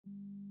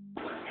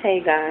Hey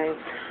guys,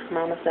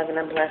 Mama 7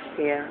 and Blessed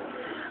here.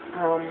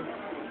 Um,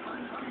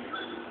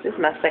 this is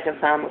my second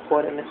time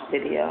recording this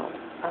video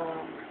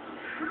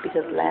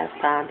because last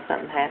time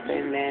something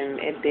happened and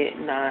it did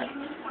not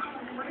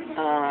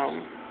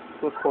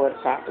record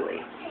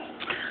properly.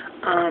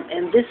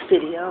 In this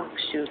video,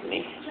 excuse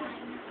me,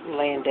 I'm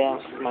laying down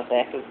because my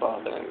back is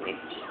bothering me.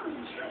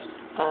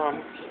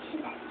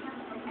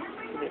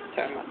 Just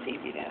turn my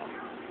TV down.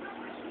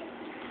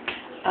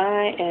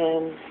 I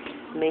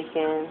am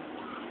making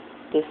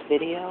this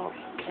video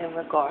in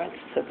regards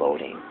to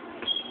voting.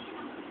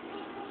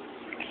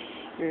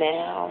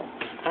 Now,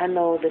 I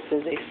know this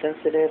is a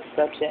sensitive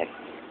subject.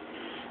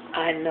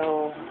 I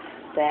know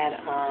that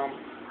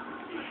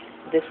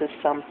this is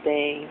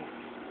something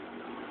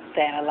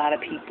that a lot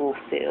of people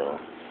feel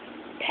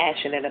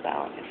passionate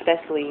about,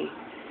 especially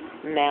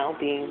now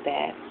being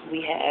that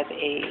we have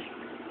a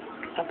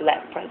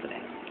black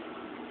president.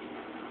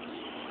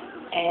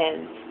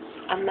 And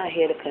I'm not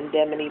here to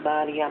condemn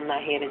anybody. I'm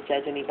not here to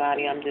judge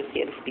anybody. I'm just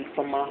here to speak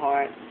from my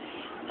heart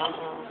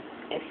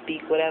and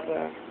speak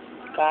whatever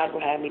God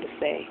would have me to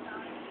say.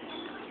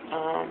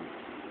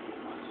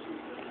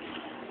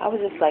 I would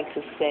just like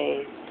to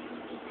say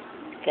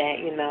that,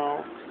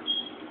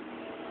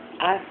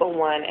 I, for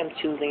one, am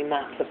choosing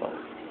not to vote.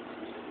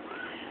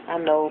 I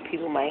know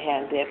people might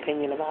have their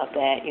opinion about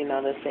that.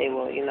 They'll say,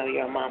 well,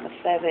 you're a mama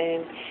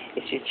 7.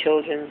 It's your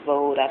children's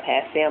vote. I've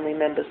had family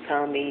members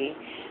tell me,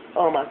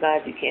 oh my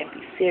God, you can't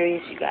be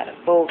serious. You got to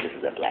vote. This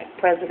is a black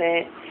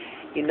president.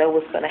 You know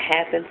what's going to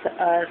happen to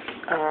us.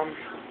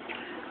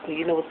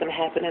 You know what's going to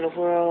happen in the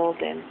world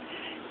and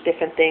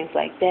different things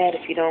like that.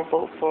 If you don't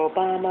vote for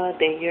Obama,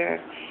 then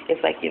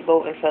it's like you're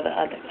voting for the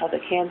other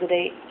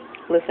candidate.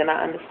 Listen,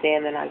 I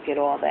understand and I get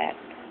all that.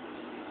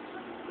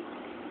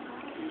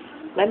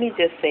 Let me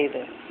just say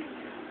this.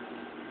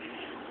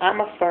 I'm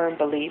a firm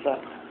believer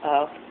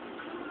of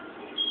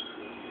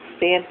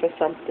stand for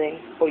something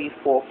or you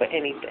fall for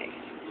anything.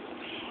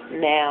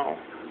 Now,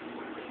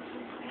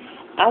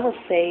 I would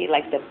say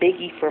like the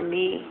biggie for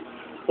me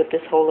with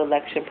this whole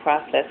election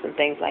process and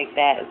things like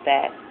that is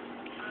that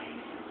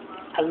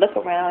I look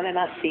around and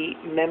I see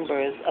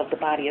members of the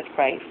body of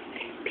Christ,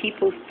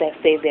 people that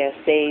say they're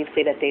saved,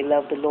 say that they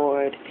love the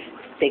Lord,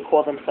 they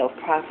call themselves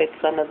prophets,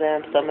 some of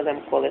them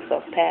call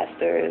themselves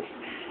pastors,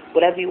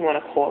 whatever you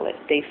want to call it.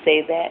 They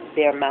say that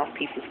they're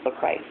mouthpieces for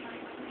Christ.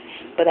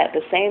 But at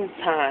the same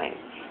time,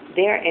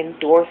 they're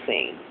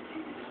endorsing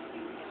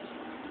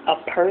a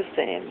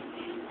person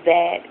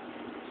that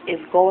is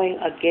going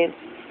against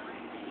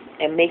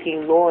and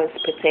making laws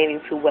pertaining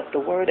to what the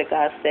Word of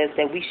God says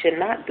that we should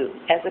not do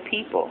as a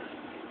people.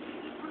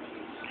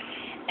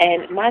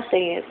 And my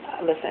thing is,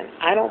 listen,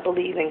 I don't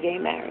believe in gay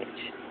marriage.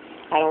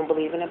 I don't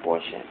believe in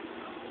abortion.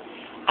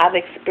 I've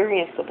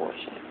experienced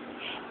abortion.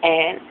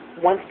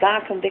 And once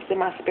God convicted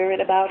my spirit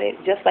about it,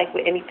 just like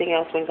with anything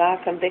else, when God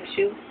convicts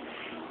you,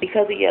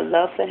 because of your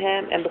love for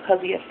Him and because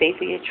of your faith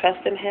and your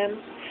trust in Him,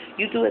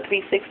 you do a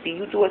 360,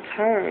 you do a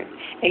turn,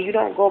 and you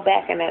don't go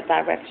back in that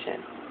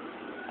direction.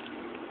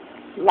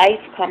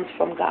 Life comes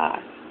from God.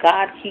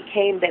 God, He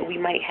came that we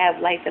might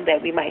have life and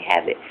that we might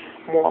have it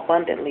more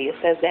abundantly. It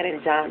says that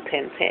in John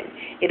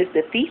 10:10. It is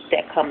the thief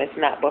that cometh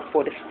not but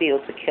for to steal,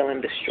 to kill,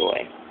 and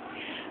destroy.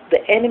 The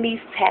enemy's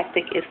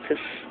tactic is to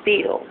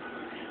steal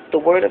the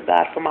Word of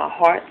God from our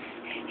hearts.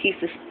 He's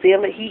to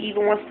steal it. He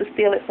even wants to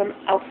steal it from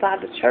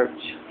outside the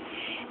church.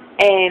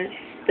 And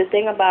the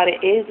thing about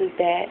it is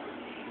that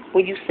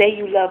when you say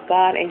you love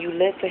God and you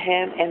live for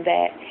Him and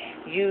that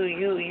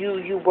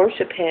you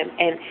worship Him,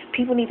 and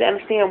people need to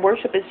understand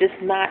worship is just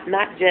not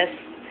just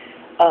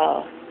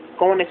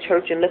going to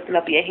church and lifting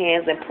up your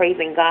hands and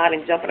praising God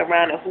and jumping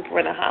around and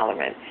hooping and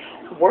hollering.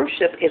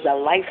 Worship is a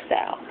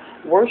lifestyle.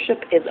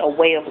 Worship is a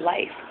way of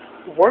life.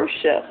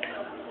 Worship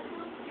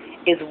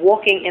is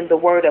walking in the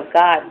Word of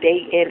God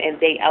day in and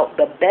day out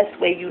the best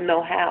way you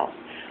know how.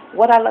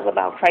 What I love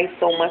about Christ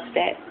so much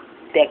that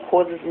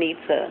causes me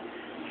to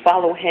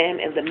follow Him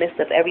in the midst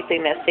of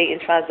everything that Satan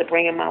tries to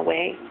bring in my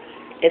way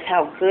is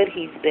how good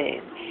He's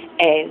been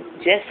and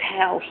just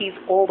how He's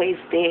always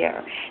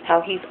there,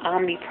 how He's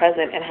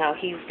omnipresent and how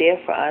He's there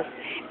for us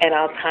in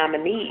our time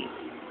of need.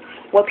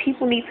 What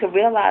people need to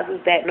realize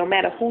is that no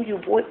matter who you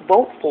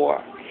vote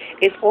for,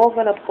 it's all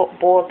going to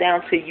boil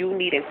down to you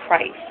needing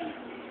Christ.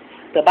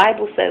 The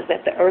Bible says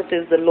that the earth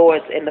is the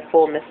Lord's and the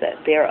fullness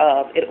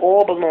thereof. It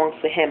all belongs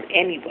to Him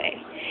anyway.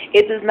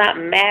 It does not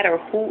matter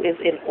who is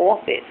in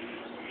office,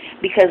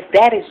 because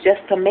that is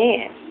just a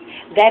man.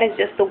 That is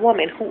just a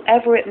woman.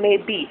 Whoever it may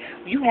be,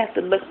 you have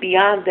to look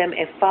beyond them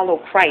and follow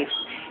Christ.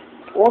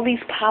 All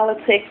these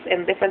politics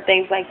and different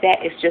things like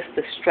that is just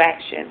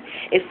distraction.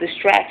 It's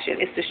distraction.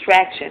 It's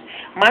distraction.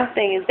 My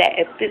thing is that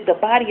if the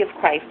body of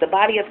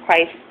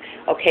Christ,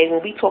 okay,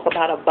 when we talk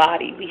about a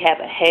body, we have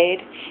a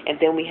head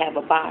and then we have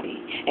a body.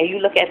 And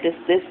you look at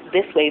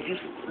this way, if you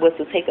was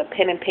to take a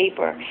pen and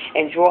paper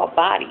and draw a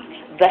body,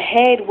 the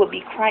head would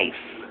be Christ.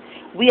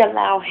 We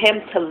allow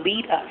Him to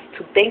lead us,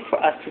 to think for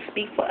us, to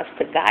speak for us,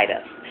 to guide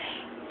us.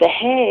 The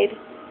head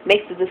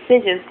makes the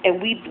decisions and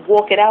we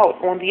walk it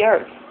out on the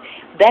earth.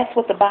 That's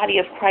what the body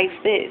of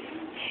Christ is.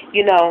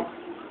 You know,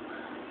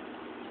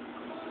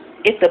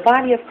 if the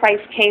body of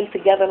Christ came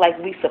together like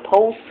we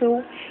supposed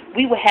to,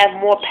 we would have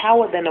more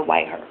power than the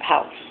White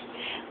House.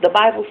 The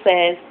Bible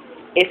says,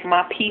 if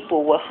my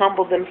people will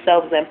humble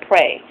themselves and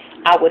pray,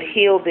 I would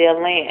heal their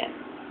land.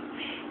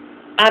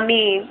 I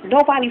mean,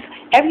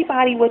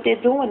 everybody, what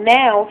they're doing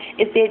now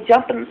is they're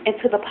jumping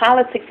into the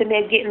politics and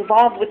they're getting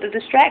involved with the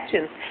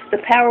distractions. The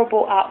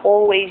parable I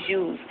always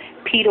use,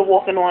 Peter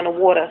walking on the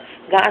water.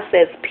 God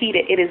says, Peter,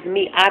 it is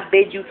me. I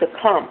bid you to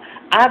come.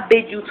 I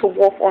bid you to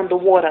walk on the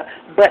water.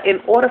 But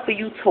in order for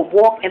you to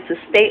walk and to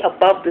stay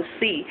above the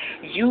sea,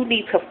 you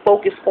need to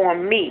focus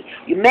on me.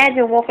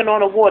 Imagine walking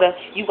on the water.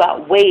 You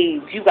got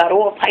waves. You got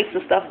all types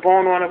of stuff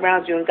going on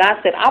around you. And God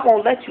said, I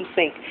won't let you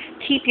sink.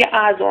 Keep your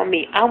eyes on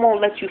me. I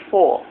won't let you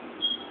fall.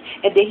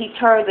 And then he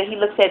turns and he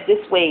looks at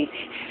this wave.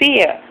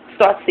 Fear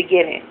starts to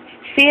get in.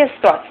 Fear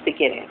starts to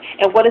get in.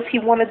 And what does he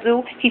want to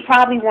do? He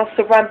probably wants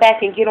to run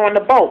back and get on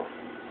the boat.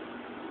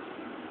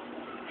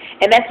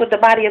 And that's what the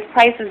body of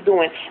Christ is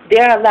doing.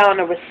 They're allowing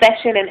a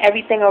recession and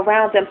everything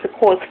around them to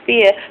cause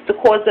fear, to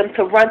cause them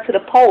to run to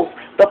the poles.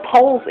 The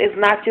poles is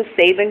not just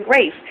saving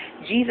grace.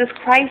 Jesus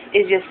Christ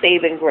is your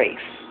saving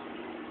grace.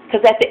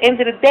 Because at the end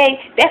of the day,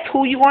 that's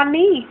who you are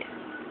need.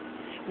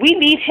 We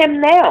need him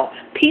now.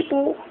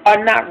 People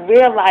are not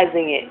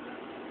realizing it.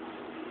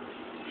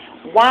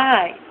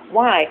 Why?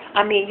 Why?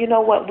 I mean, you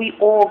know what? We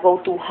all go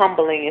through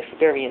humbling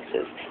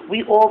experiences.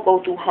 We all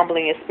go through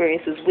humbling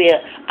experiences where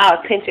our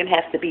attention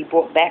has to be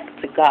brought back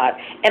to God.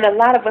 And a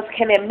lot of us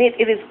can admit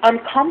it is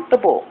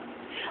uncomfortable.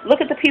 Look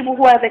at the people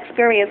who have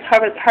experienced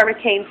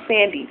Hurricane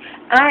Sandy.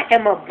 I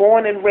am a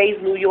born and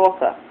raised New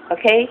Yorker,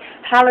 okay?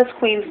 Hollis,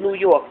 Queens, New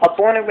York, a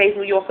born and raised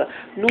New Yorker.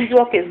 New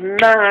York is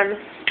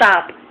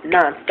non-stop,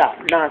 non-stop,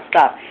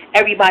 non-stop.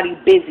 Everybody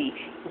busy.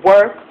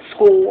 Work,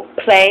 school,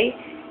 play.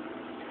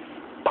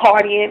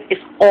 Partying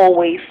is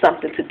always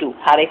something to do.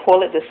 How they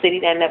call it, the city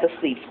that never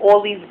sleeps.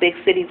 All these big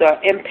cities are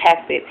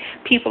impacted.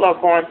 People are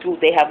going through,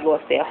 they have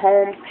lost their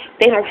homes.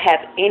 They don't have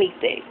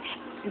anything.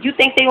 You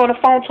think they on the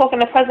phone talking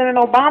to President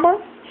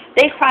Obama?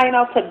 They crying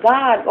out to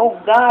God,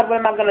 oh God, what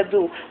am I going to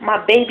do?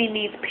 My baby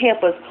needs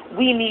Pampers.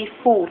 We need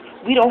food.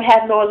 We don't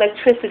have no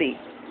electricity.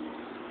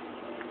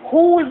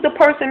 Who is the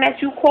person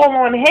that you call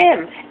on?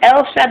 Him,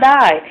 El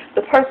Shaddai,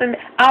 the person,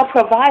 our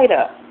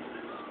provider.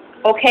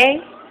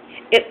 Okay?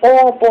 It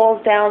all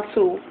boils down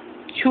to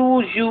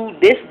choose you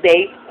this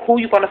day who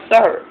you're going to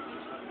serve.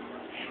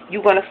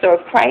 You're going to serve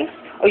Christ,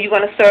 or you're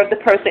going to serve the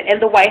person in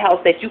the White House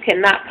that you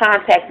cannot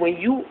contact when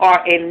you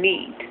are in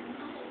need.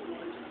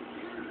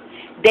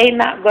 They're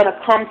not going to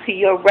come to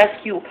your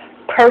rescue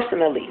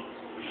personally.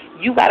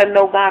 You got to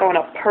know God on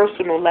a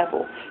personal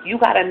level. You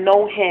got to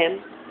know him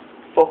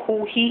for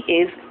who he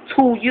is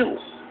to you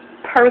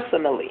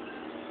personally.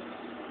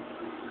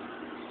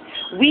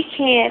 We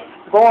can't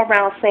go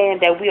around saying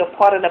that we are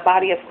part of the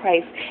body of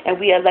Christ and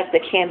we elect a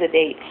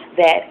candidate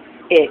that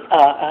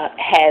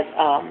has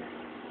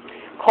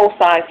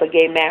co-signed for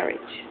gay marriage,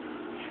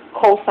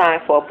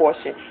 co-signed for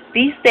abortion.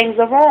 These things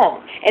are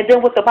wrong. And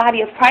then what the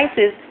body of Christ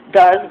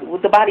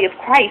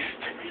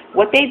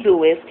what they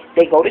do is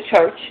they go to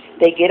church,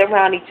 they get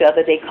around each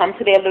other, they come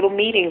to their little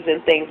meetings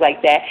and things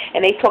like that,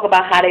 and they talk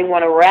about how they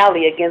want to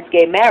rally against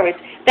gay marriage.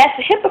 That's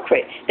a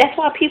hypocrite. That's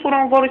why people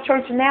don't go to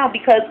church now,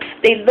 because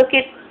they look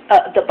at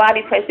the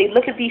body of Christ, they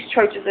look at these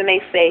churches and they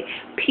say,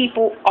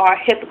 people are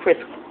hypocrites.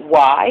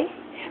 Why?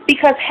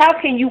 Because how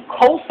can you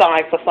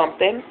co-sign for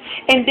something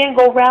and then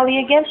go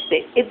rally against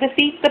it? It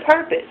defeats the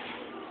purpose.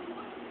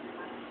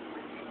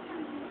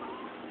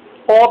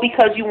 All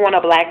because you want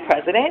a black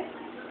president?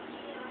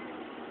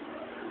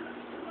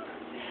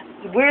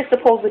 We're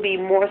supposed to be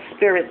more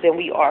spirit than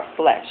we are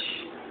flesh.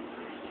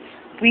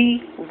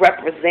 We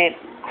represent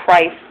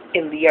Christ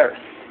in the earth.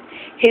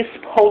 His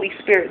Holy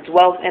Spirit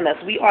dwells in us.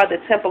 We are the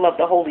temple of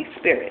the Holy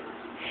Spirit.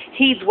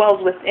 He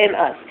dwells within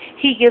us.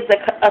 He gives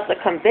us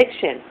a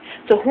conviction.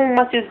 To whom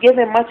much is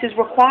given, much is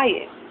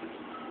required.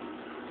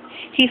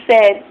 He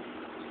said,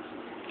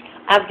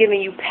 I've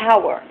given you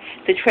power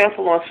to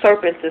trample on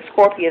serpents and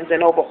scorpions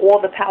and over all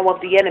the power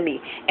of the enemy,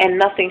 and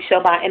nothing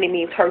shall by any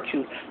means hurt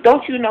you.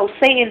 Don't you know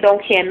Satan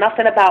don't care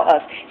nothing about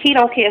us? He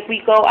don't care if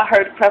we go. I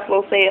heard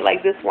Creflo say it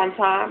like this one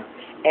time,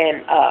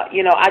 and,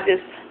 I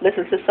just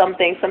listen to some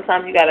things.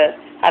 Sometimes you got to,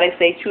 how they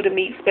say, chew the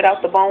meat, spit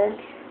out the bones.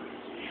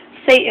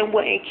 Satan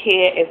wouldn't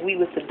care if we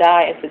was to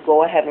die and to go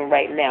to heaven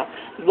right now,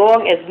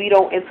 long as we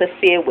don't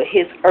interfere with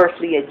his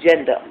earthly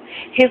agenda.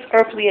 His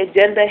earthly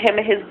agenda, him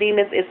and his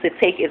demons, is to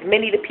take as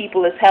many of the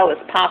people as hell as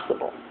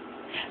possible,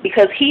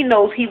 because he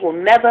knows he will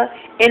never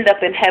end up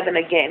in heaven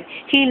again.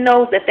 He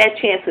knows that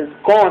chance is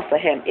gone for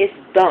him. It's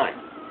done.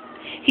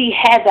 He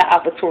had the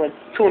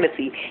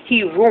opportunity.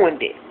 He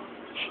ruined it.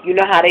 You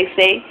know how they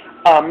say,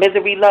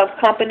 misery loves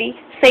company?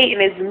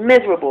 Satan is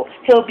miserable.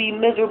 He'll be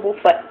miserable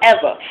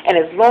forever. And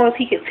as long as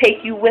he can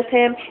take you with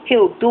him,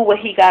 he'll do what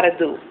he got to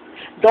do.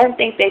 Don't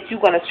think that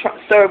you're going to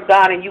serve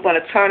God and you're going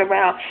to turn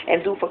around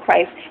and do for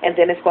Christ and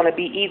then it's going to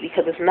be easy,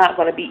 because it's not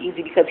going to be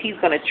easy, because he's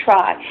going to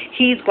try.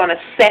 He's going to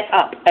set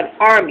up an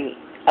army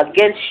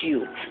against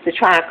you, to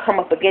try and come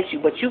up against you.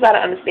 But you got to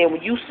understand,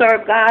 when you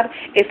serve God,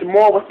 it's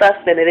more with us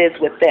than it is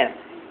with them.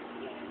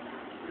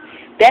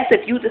 That's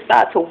if you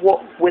decide to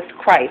walk with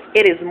Christ.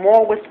 It is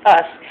more with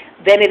us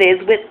than it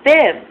is with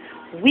them.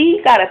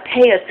 We got to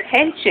pay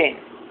attention.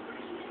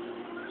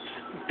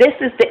 This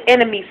is the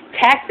enemy's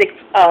tactics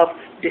of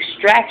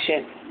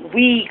distraction.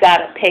 We got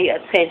to pay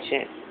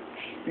attention.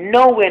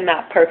 No, we're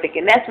not perfect,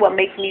 and that's what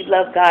makes me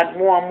love God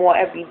more and more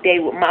every day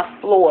with my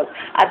flaws.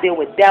 I deal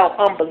with doubt,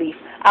 unbelief.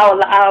 I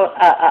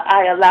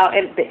allow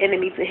the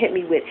enemy to hit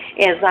me with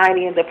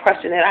anxiety and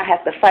depression that I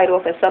have to fight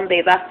off, and some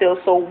days I feel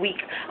so weak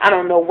I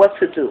don't know what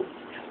to do.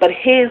 But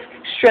his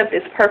strength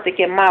is perfect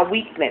in my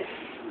weakness.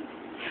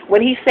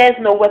 When he says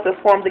no weapon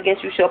formed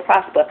against you shall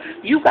prosper,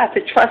 you got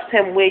to trust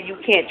him where you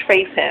can't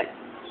trace him.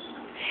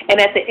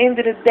 And at the end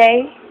of the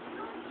day,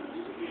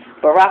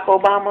 Barack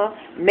Obama,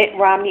 Mitt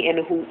Romney,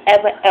 and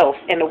whoever else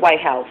in the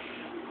White House,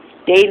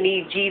 they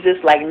need Jesus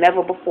like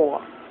never before,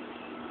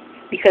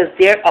 because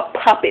they're a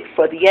puppet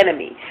for the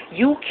enemy.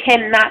 You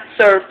cannot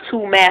serve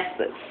two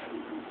masters.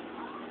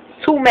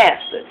 Two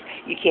masters.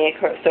 You can't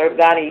serve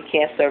God and you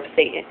can't serve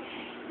Satan.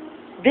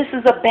 This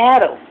is a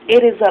battle.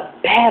 It is a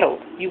battle.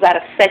 You got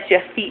to set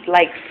your feet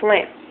like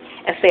flint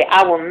and say,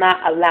 I will not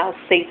allow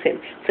Satan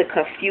to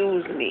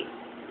confuse me.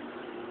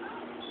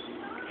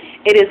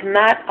 It is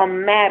not a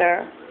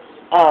matter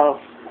of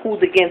who's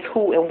against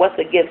who and what's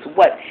against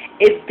what.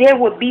 If there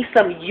would be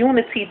some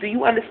unity, do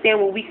you understand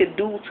what we could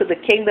do to the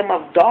kingdom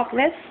of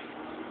darkness?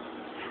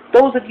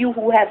 Those of you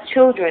who have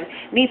children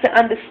need to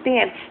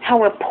understand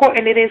how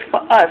important it is for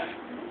us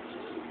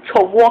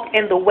to walk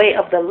in the way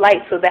of the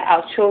light so that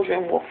our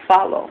children will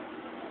follow.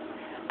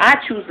 I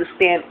choose to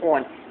stand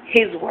on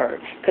his word,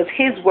 because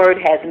his word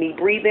has me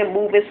breathing,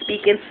 moving,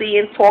 speaking,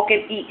 seeing,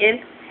 talking,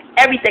 eating.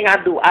 Everything I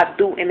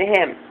do in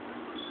him.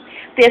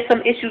 There's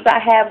some issues I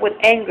have with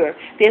anger.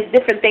 There's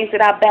different things that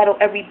I battle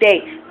every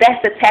day.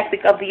 That's the tactic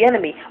of the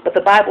enemy. But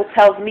the Bible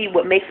tells me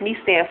what makes me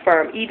stand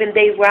firm. Even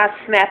days where I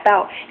snap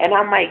out and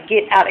I might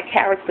get out of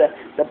character,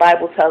 the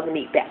Bible tells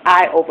me that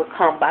I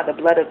overcome by the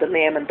blood of the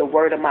Lamb and the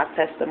word of my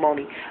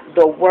testimony.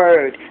 The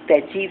word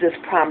that Jesus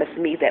promised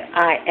me, that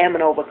I am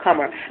an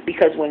overcomer.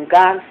 Because when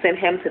God sent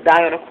him to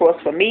die on the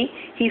cross for me,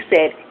 he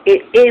said,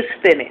 it is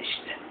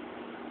finished.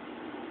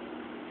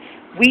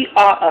 We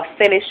are a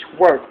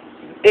finished work.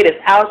 It is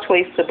our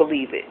choice to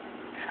believe it.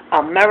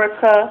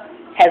 America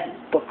has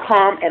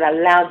become and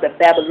allowed the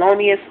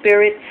Babylonian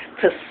spirit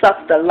to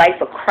suck the life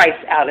of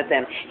Christ out of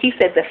them. He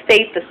said the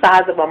faith the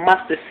size of a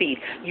mustard seed.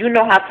 You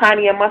know how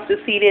tiny a mustard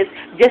seed is?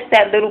 Just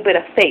that little bit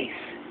of faith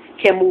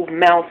can move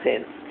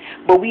mountains.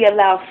 But we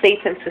allow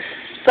Satan to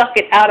suck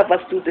it out of us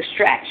through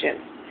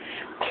distractions.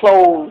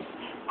 Clothes,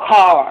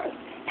 cars,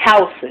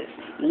 houses,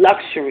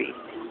 luxury.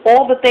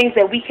 All the things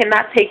that we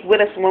cannot take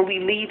with us when we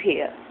leave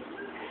here.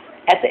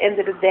 At the end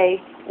of the day,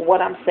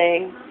 what I'm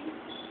saying,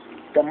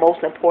 the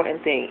most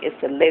important thing is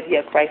to live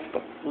your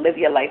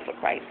life for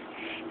Christ.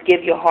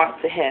 Give your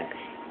heart to him.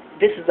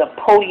 This is a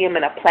podium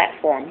and a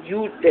platform.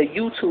 The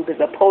YouTube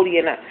is a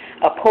podium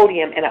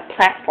and a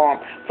platform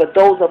for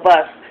those of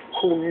us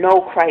who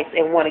know Christ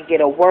and want to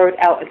get a word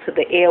out into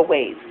the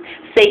airwaves.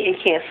 Satan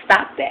can't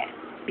stop that,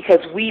 because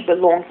we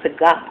belong to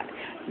God.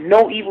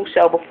 No evil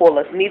shall befall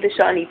us, neither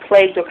shall any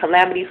plagues or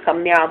calamities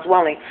come near our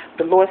dwelling.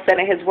 The Lord said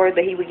in his word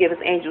that he would give his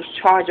angels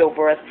charge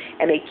over us,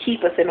 and they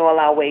keep us in all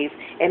our ways.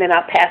 And in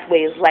our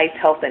pathway is life,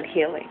 health, and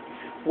healing.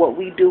 What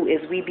we do is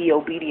we be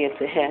obedient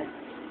to him.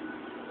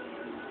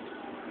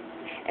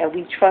 And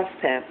we trust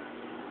him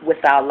with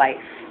our life.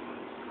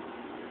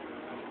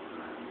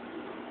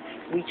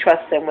 We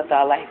trust him with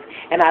our life.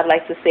 And I'd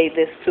like to say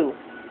this too.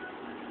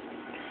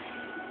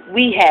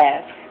 We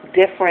have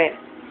different,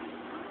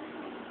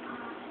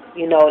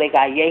 you know, they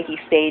got Yankee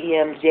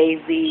Stadium,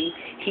 Jay-Z,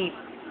 he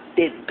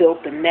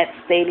built the Nets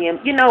Stadium.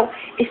 You know,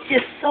 it's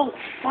just so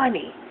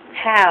funny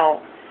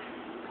how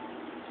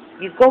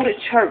you go to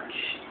church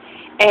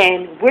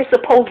and we're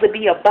supposed to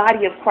be a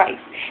body of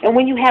Christ. And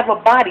when you have a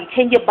body,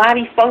 can your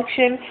body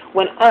function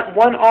when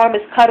one arm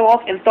is cut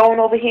off and thrown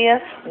over here,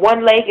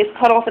 one leg is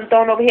cut off and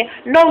thrown over here?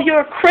 No,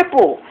 you're a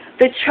cripple.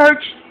 The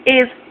church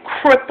is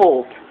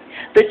crippled.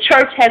 The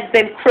church has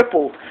been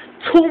crippled.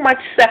 Too much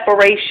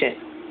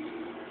separation.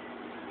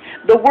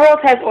 The world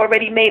has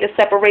already made a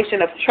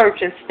separation of church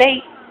and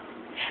state.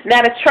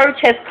 Now the church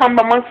has come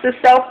amongst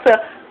itself to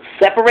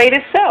separate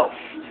itself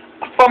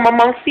from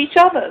amongst each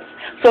other.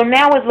 So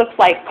now it looks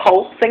like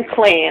cults and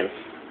clans.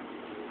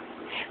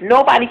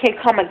 Nobody can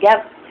come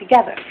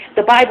together.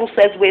 The Bible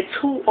says where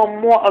two or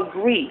more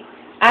agree,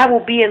 I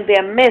will be in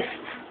their midst.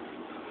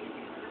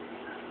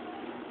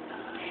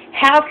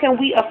 How can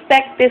we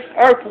affect this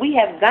earth? We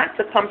have got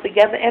to come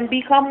together and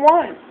become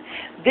one.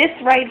 This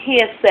right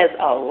here says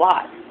a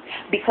lot.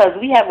 Because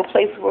we have a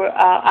place where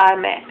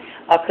I'm at,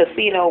 a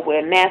casino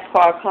where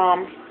NASCAR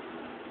comes,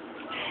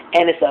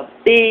 and it's a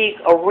big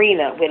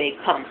arena where they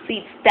come,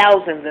 seats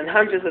thousands and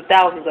hundreds of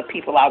thousands of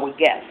people, I would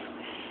guess.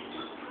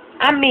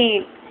 I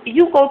mean,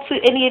 you go to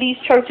any of these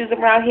churches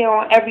around here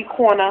on every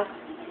corner,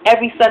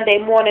 Every Sunday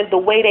morning, the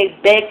way they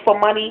beg for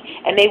money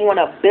and they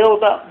want to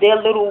build up their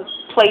little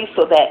place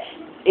so that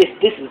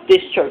this is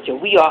this church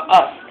and we are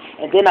us.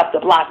 And then up the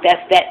block,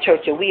 that's that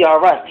church and we are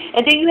us.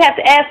 And then you have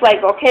to ask,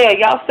 like, okay, are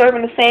y'all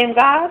serving the same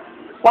God?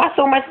 Why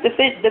so much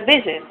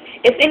division?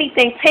 If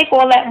anything, take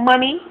all that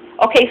money.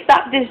 Okay,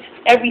 stop this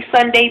every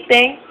Sunday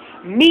thing.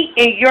 Meet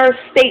in your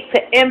state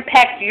to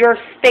impact your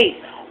state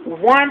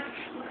once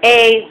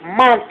a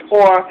month,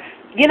 or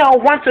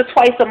once or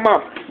twice a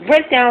month.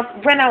 Rent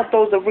out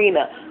those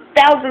arenas.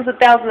 Thousands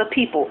of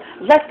people.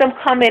 Let them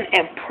come in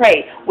and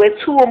pray. Where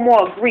two or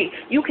more agree,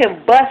 you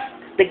can bust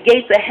the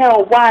gates of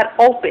hell wide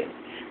open.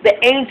 The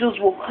angels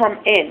will come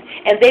in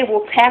and they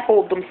will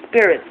tackle them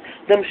spirits,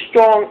 them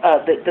strong,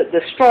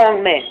 the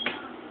strong men.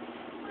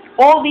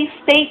 All these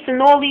states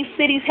and all these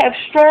cities have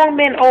strong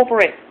men over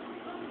it.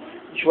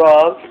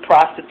 Drugs,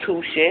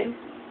 prostitution,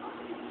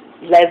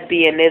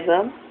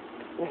 lesbianism,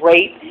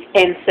 rape,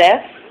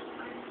 incest.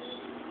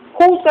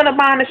 Who's going to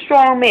bind a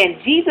strong man?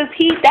 Jesus,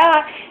 he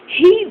died.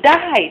 He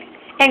died.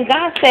 And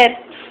God said,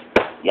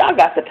 y'all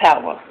got the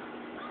power.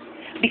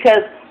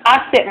 Because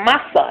I sent my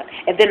son.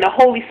 And then the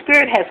Holy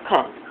Spirit has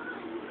come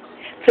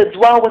to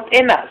dwell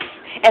within us.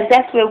 And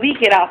that's where we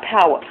get our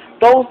power.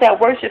 Those that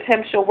worship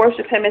him shall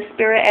worship him in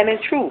spirit and in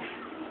truth.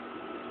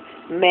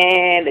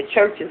 Man, the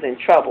church is in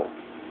trouble.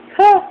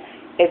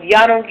 If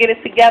y'all don't get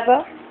it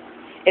together,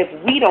 if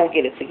we don't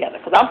get it together,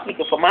 because I'm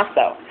speaking for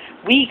myself,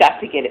 we got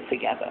to get it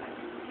together.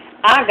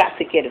 I got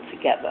to get it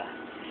together.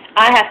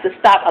 I have to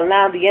stop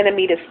allowing the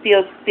enemy to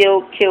steal,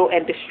 kill,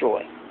 and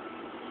destroy.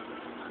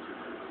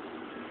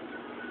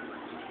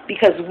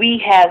 Because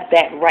we have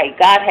that right.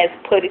 God has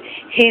put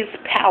his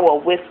power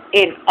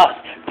within us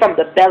from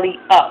the belly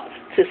up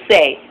to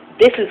say,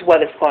 this is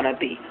what it's going to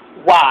be.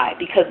 Why?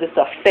 Because it's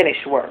a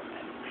finished work.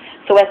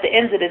 So at the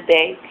end of the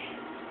day,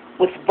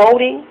 with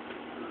voting,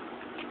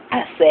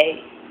 I say,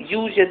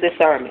 use your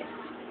discernment.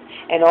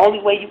 And the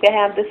only way you can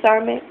have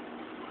discernment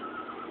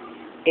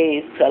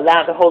is to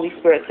allow the Holy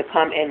Spirit to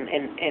come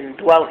and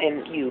dwell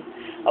in you.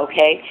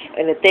 Okay?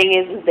 And the thing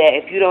is that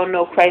if you don't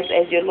know Christ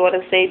as your Lord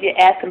and Savior,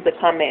 ask him to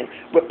come in.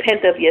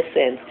 Repent of your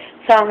sins.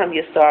 Tell him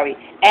you're sorry.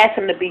 Ask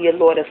him to be your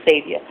Lord and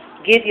Savior.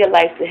 Give your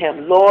life to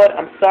him. Lord,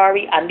 I'm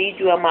sorry. I need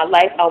you in my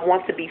life. I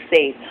want to be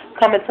saved.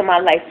 Come into my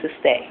life to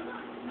stay.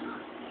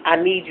 I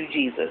need you,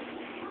 Jesus.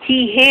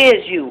 He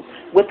hears you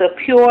with a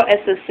pure and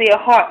sincere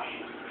heart.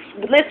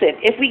 Listen,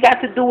 if we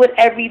got to do it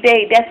every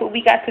day, that's what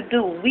we got to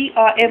do. We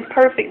are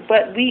imperfect,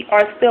 but we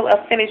are still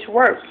a finished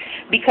work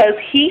because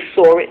he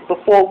saw it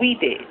before we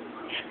did.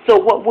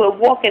 So what we're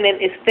walking in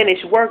is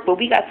finished work, but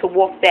we got to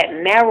walk that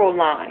narrow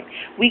line.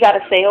 We got to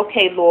say,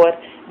 okay, Lord,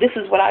 this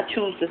is what I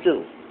choose to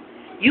do.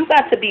 You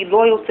got to be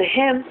loyal to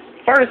him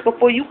first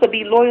before you could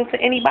be loyal to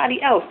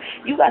anybody else.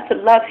 You got to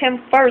love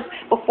him first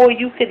before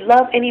you could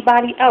love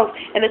anybody else.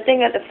 And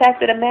the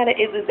fact of the matter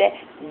is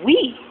that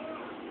we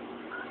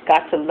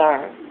got to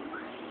learn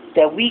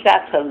that we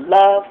got to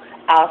love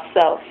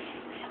ourselves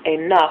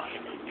enough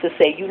to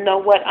say, you know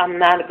what, I'm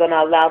not going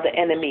to allow the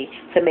enemy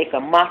to make a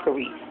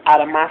mockery out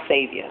of my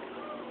Savior.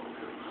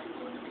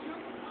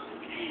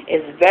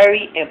 It's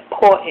very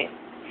important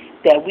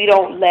that we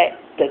don't let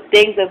the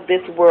things of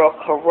this world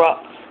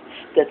corrupt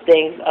the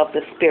things of the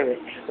Spirit.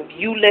 If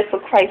you live for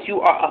Christ, you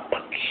are a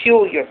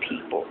peculiar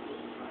people.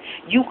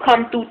 You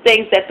come through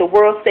things that the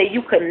world say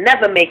you could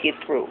never make it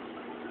through.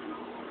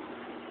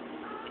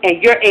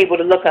 And you're able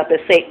to look up and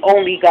say,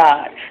 only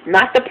God.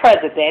 Not the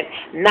president,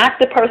 not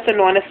the person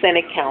on the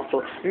Senate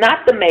Council,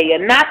 not the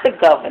mayor, not the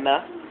governor.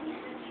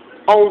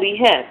 Only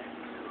him.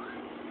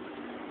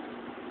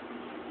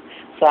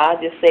 So I'll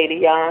just say to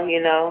y'all,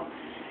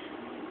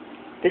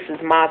 this is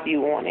my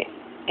view on it.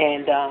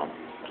 And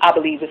I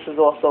believe this is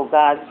also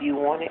God's view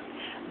on it.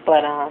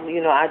 But,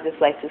 I just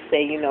like to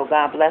say,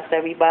 God bless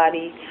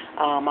everybody.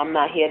 I'm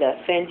not here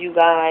to offend you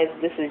guys.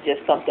 This is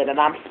just something that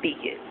I'm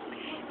speaking.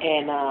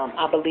 And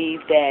I believe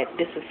that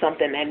this is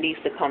something that needs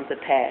to come to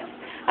pass.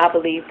 I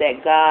believe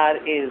that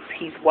God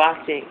he's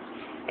watching,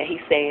 and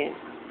he's saying,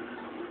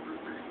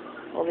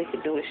 all he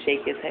can do is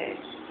shake his head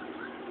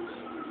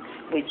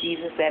with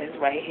Jesus at his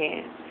right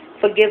hand.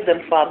 Forgive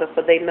them, Father,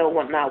 for they know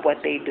not what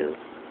they do.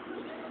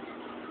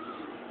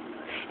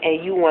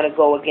 And you want to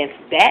go against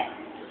that?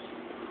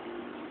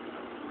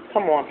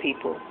 Come on,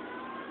 people.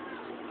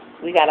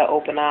 We got to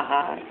open our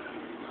eyes.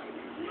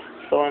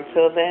 So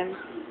until then,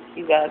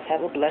 you guys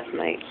have a blessed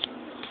night.